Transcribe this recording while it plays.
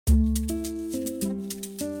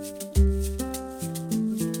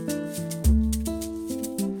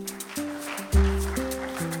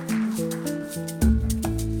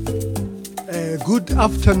Good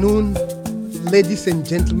afternoon, ladies and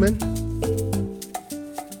gentlemen.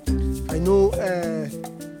 I know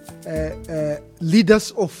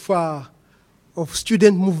leaders of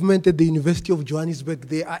student movement at the University of Johannesburg,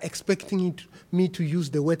 they are expecting me to use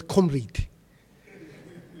the word comrade.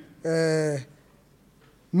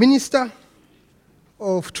 Minister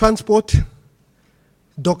of Transport,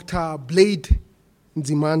 Dr. Blade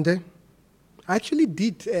Nzimande, I actually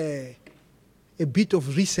did a bit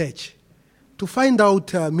of research to find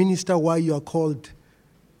out, Minister, why you are called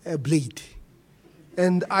Blade.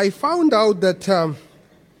 And I found out that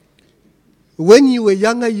when you were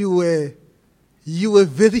younger, you were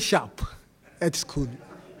very sharp at school.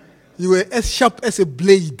 You were as sharp as a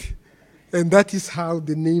blade. And that is how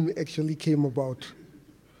the name actually came about.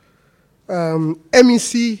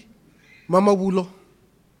 MEC Mama Wulo,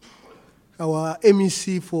 our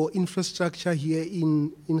MEC for infrastructure here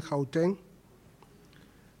in Gauteng.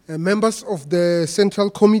 Members of the Central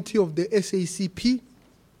Committee of the SACP.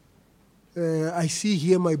 I see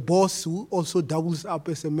here my boss, who also doubles up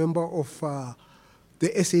as a member of the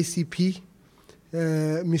SACP,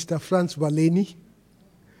 Mr. Franz Valeni.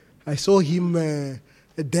 I saw him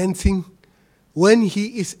dancing. When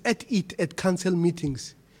he is at it at council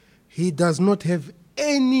meetings, he does not have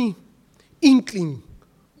any inkling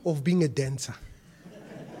of being a dancer.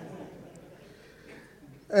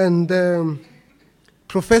 And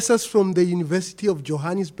professors from the University of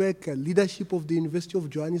Johannesburg, leadership of the University of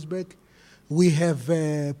Johannesburg. We have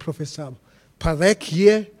Professor Parek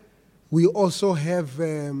here. We also have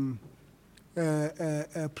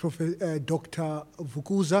Dr.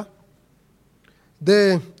 Vukuza.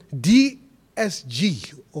 The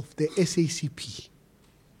DSG of the SACP,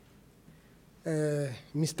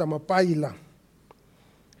 Mr. Mapaila.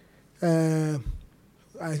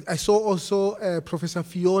 I saw also Professor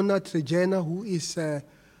Fiona Trejena, who is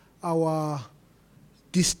our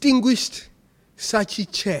distinguished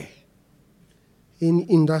SACCI chair in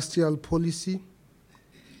industrial policy,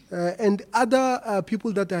 and other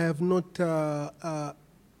people that I have not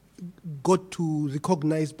got to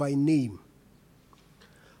recognize by name.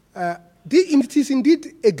 It is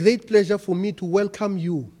indeed a great pleasure for me to welcome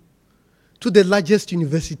you to the largest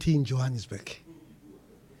university in Johannesburg.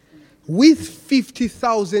 With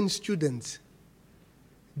 50,000 students,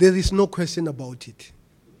 there is no question about it.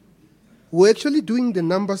 We're actually doing the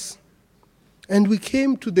numbers, and we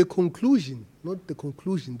came to the conclusion, not the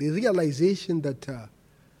conclusion, the realization that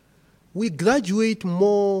we graduate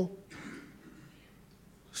more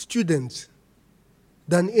students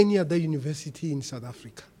than any other university in South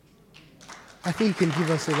Africa. I think you can give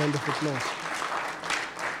us a round of applause.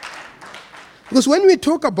 Because when we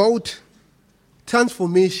talk about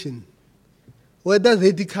transformation, whether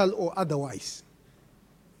radical or otherwise,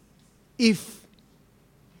 if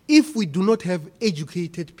we do not have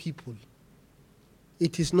educated people,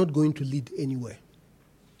 it is not going to lead anywhere.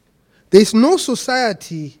 There is no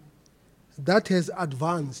society that has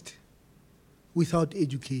advanced without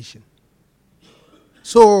education.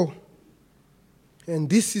 So, and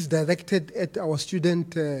this is directed at our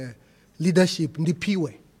student leadership,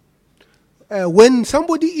 Ndipiwe. When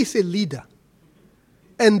somebody is a leader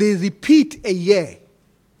and they repeat a year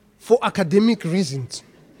for academic reasons,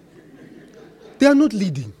 they are not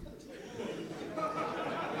leading.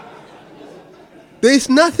 There is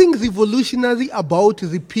nothing revolutionary about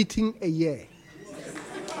repeating a year.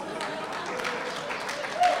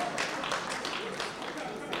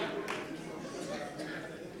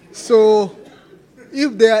 So,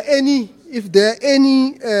 if there are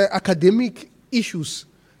any academic issues,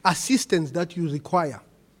 assistance that you require,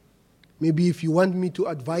 maybe if you want me to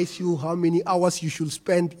advise you how many hours you should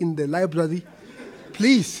spend in the library,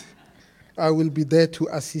 please, I will be there to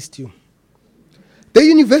assist you. The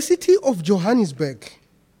University of Johannesburg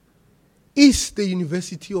is the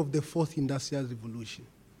university of the fourth industrial revolution.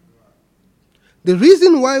 The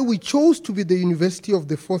reason why we chose to be the university of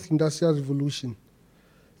the fourth industrial revolution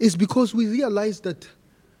is because we realized that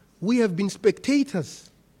we have been spectators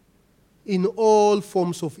in all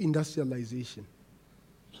forms of industrialization.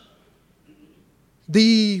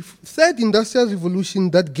 The third industrial revolution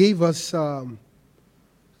that gave us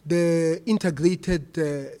the integrated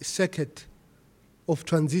circuit of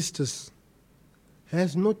transistors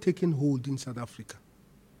has not taken hold in South Africa.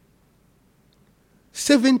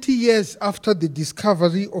 70 years after the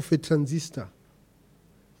discovery of a transistor,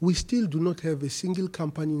 we still do not have a single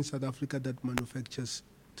company in South Africa that manufactures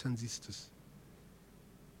transistors.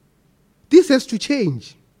 This has to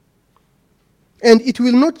change. And it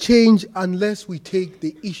will not change unless we take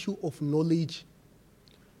the issue of knowledge,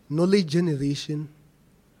 knowledge generation,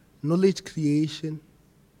 knowledge creation,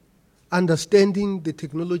 understanding the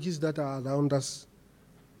technologies that are around us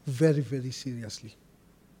very, very seriously.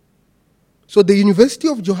 So the University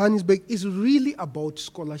of Johannesburg is really about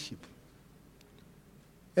scholarship.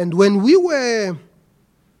 And when we were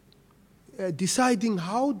deciding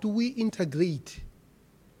how do we integrate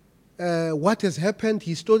what has happened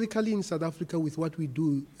historically in South Africa with what we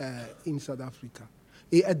do in South Africa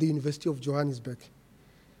at the University of Johannesburg,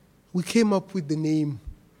 we came up with the name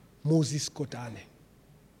Moses Kotane.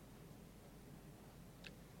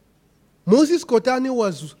 Moses Kotane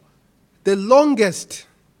was the longest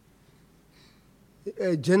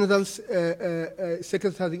General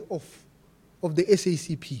Secretary of the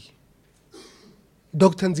SACP.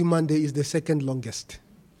 Dr. Nzimande is the second longest.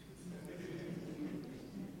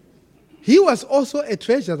 He was also a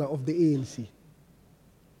treasurer of the ANC.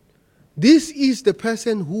 This is the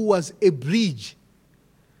person who was a bridge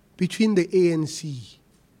between the ANC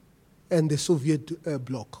and the Soviet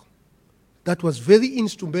bloc that was very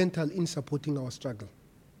instrumental in supporting our struggle.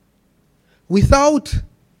 Without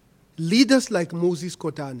leaders like Moses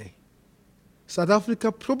Kotane, South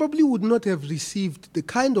Africa probably would not have received the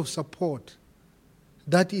kind of support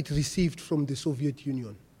that it received from the Soviet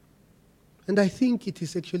Union. And I think it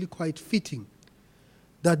is actually quite fitting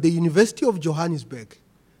that the University of Johannesburg,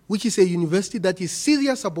 which is a university that is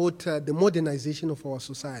serious about the modernization of our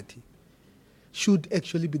society, should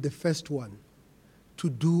actually be the first one to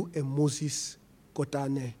do a Moses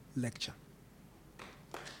Kotane lecture.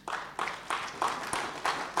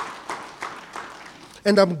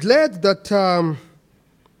 And I'm glad that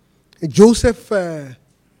Joseph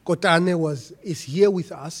Kotane is here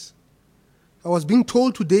with us. I was being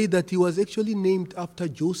told today that he was actually named after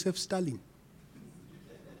Joseph Stalin.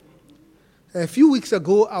 A few weeks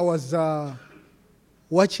ago, I was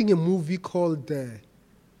watching a movie called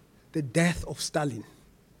The Death of Stalin.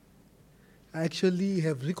 I actually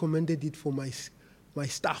have recommended it for my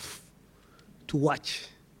staff to watch.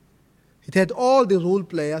 It had all the role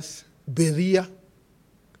players, Beria,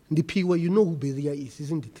 Ndipiwa, you know who Beria is,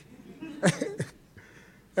 isn't it?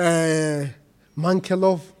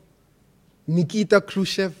 Mankelov, Nikita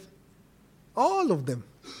Khrushchev, all of them.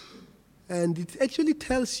 And it actually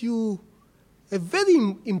tells you a very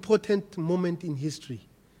important moment in history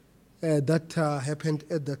that happened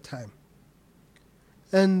at that time.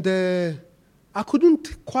 And I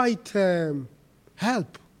couldn't quite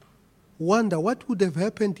help wonder what would have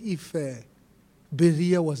happened if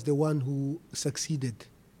Beria was the one who succeeded,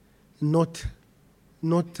 not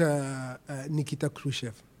Nikita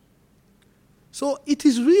Khrushchev. So it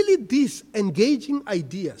is really this engaging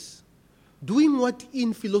ideas, doing what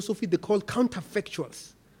in philosophy they call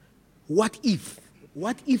counterfactuals. What if?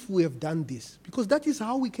 What if we have done this? Because that is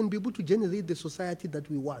how we can be able to generate the society that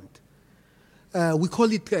we want. We call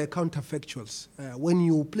it counterfactuals. When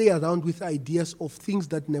you play around with ideas of things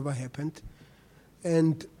that never happened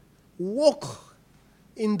and walk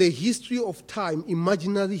in the history of time,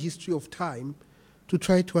 imaginary history of time, to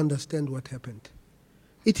try to understand what happened.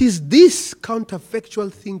 It is this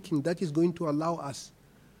counterfactual thinking that is going to allow us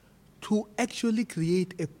to actually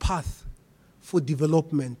create a path for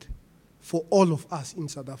development for all of us in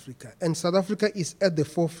South Africa. And South Africa is at the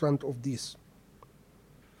forefront of this.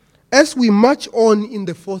 As we march on in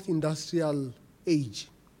the fourth industrial age,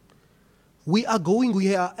 we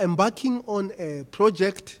are embarking on a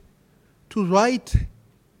project to write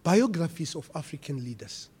biographies of African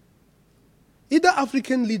leaders. Either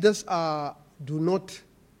African leaders do not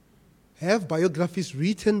have biographies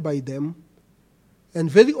written by them, and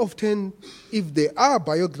very often, if they are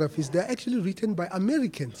biographies, they're actually written by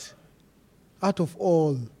Americans out of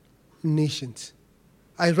all nations.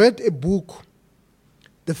 I read a book,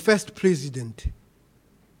 The First President,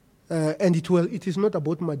 and it is not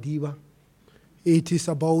about Madiba, it is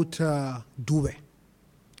about Dube.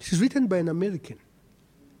 It is written by an American.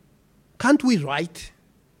 Can't we write?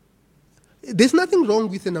 There's nothing wrong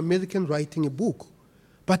with an American writing a book,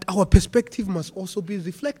 but our perspective must also be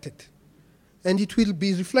reflected. And it will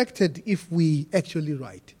be reflected if we actually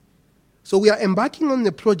write. So we are embarking on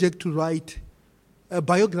a project to write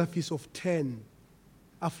biographies of 10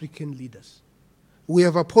 African leaders. We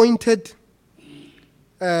have appointed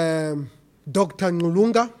Dr.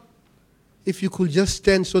 Nqulunga. If you could just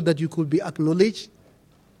stand so that you could be acknowledged.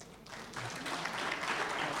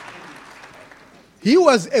 He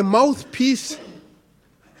was a mouthpiece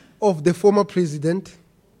of the former president.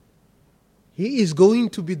 He is going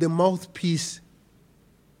to be the mouthpiece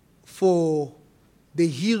for the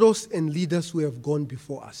heroes and leaders who have gone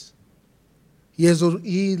before us.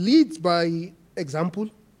 He leads by example.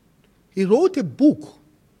 He wrote a book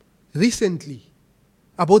recently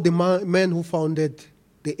about the man who founded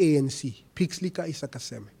the ANC, Pixley ka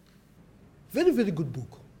Isakaseme. Very, very good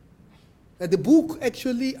book. The book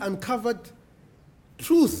actually uncovered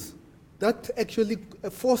truth that actually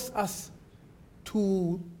forced us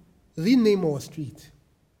to rename our street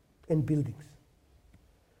and buildings.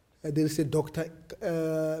 There is a Dr.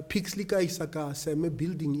 Pixley ka Isakaseme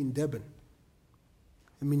building in Durban,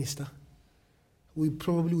 a minister. We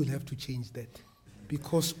probably will have to change that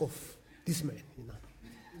because of this man,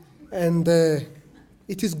 And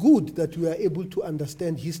it is good that we are able to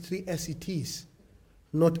understand history as it is,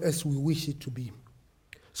 not as we wish it to be.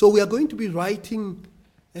 So we are going to be writing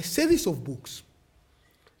a series of books.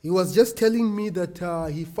 He was just telling me that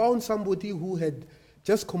he found somebody who has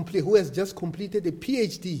just completed a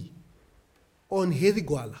PhD on Harry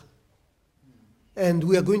Gwala. And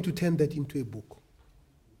we are going to turn that into a book.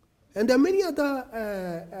 And there are many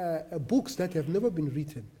other books that have never been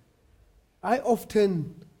written. I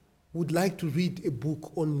often would like to read a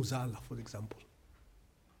book on Muzala, for example.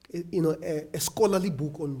 A scholarly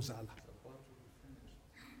book on Muzala.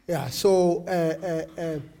 Yeah, so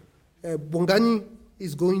Bongani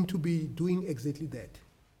is going to be doing exactly that.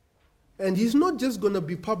 And he's not just going to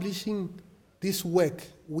be publishing this work.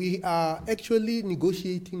 We are actually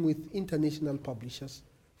negotiating with international publishers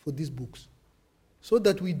for these books, so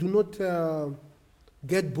that we do not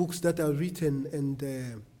get books that are written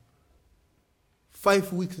and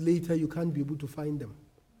 5 weeks later you can't be able to find them.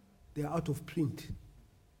 They are out of print.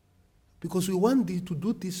 Because we want to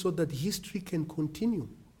do this so that history can continue,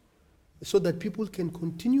 so that people can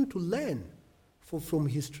continue to learn from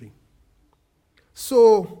history.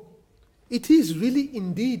 So it is really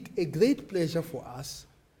indeed a great pleasure for us,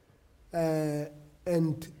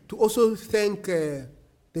 and to also thank the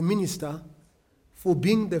minister for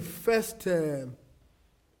being the first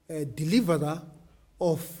deliverer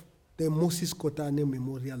of the Moses Kotane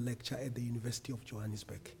Memorial Lecture at the University of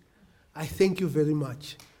Johannesburg. I thank you very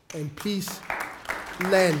much, and please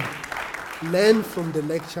learn from the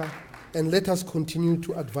lecture, and let us continue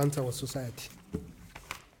to advance our society.